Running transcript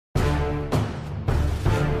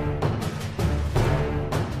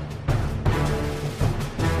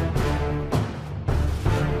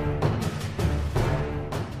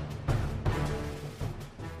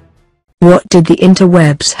What did the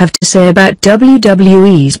interwebs have to say about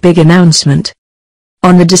WWE's big announcement?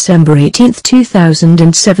 On the December 18,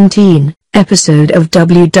 2017, episode of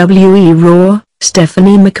WWE Raw,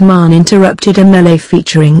 Stephanie McMahon interrupted a melee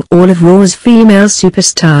featuring all of Raw's female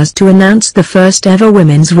superstars to announce the first ever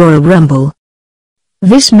Women's Royal Rumble.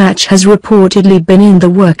 This match has reportedly been in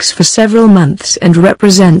the works for several months and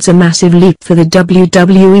represents a massive leap for the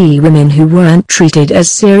WWE women who weren't treated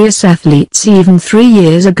as serious athletes even 3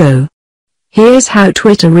 years ago. Here's how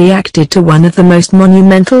Twitter reacted to one of the most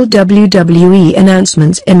monumental WWE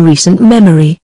announcements in recent memory.